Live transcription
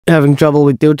Having trouble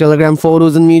with your Telegram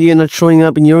photos and media not showing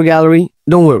up in your gallery?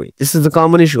 Don't worry, this is a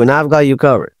common issue and I've got you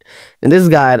covered. In this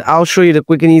guide, I'll show you the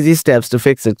quick and easy steps to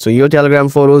fix it so your Telegram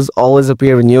photos always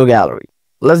appear in your gallery.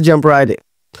 Let's jump right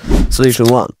in. Solution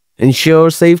 1. Ensure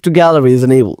Save to Gallery is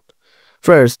enabled.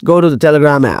 First, go to the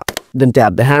Telegram app, then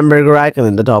tap the hamburger icon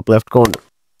in the top left corner.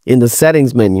 In the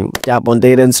Settings menu, tap on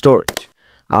Data and Storage.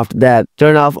 After that,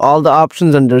 turn off all the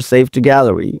options under Save to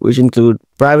Gallery, which include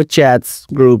private chats,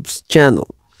 groups,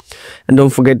 channel. And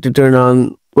don't forget to turn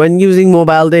on when using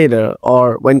mobile data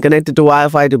or when connected to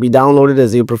Wi-Fi to be downloaded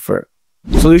as you prefer.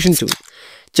 Solution 2.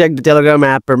 Check the Telegram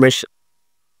app permission.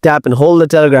 Tap and hold the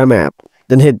Telegram app,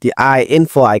 then hit the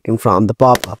info icon from the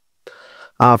pop-up.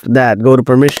 After that, go to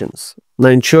Permissions. Now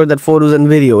ensure that photos and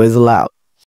video is allowed.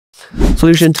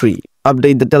 Solution 3.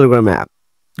 Update the Telegram app.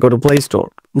 Go to Play Store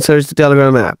and search the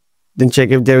Telegram app. Then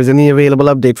check if there is any available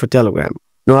update for Telegram.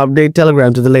 Now update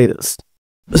Telegram to the latest.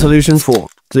 Solution 4.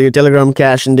 Clear Telegram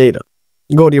cache and data.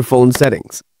 Go to your phone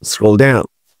settings. Scroll down.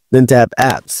 Then tap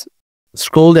Apps.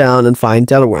 Scroll down and find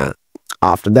Telegram.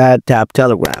 After that, tap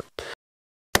Telegram.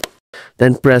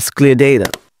 Then press Clear Data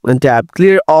and tap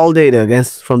Clear All Data again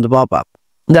from the pop-up.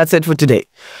 That's it for today.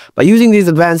 By using these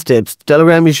advanced tips, the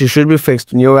Telegram issue should be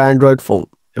fixed on your Android phone.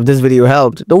 If this video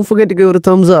helped, don't forget to give it a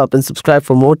thumbs up and subscribe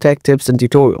for more tech tips and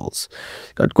tutorials.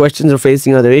 Got questions or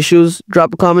facing other issues?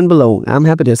 Drop a comment below. I'm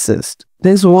happy to assist.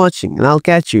 Thanks for watching and I'll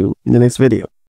catch you in the next video.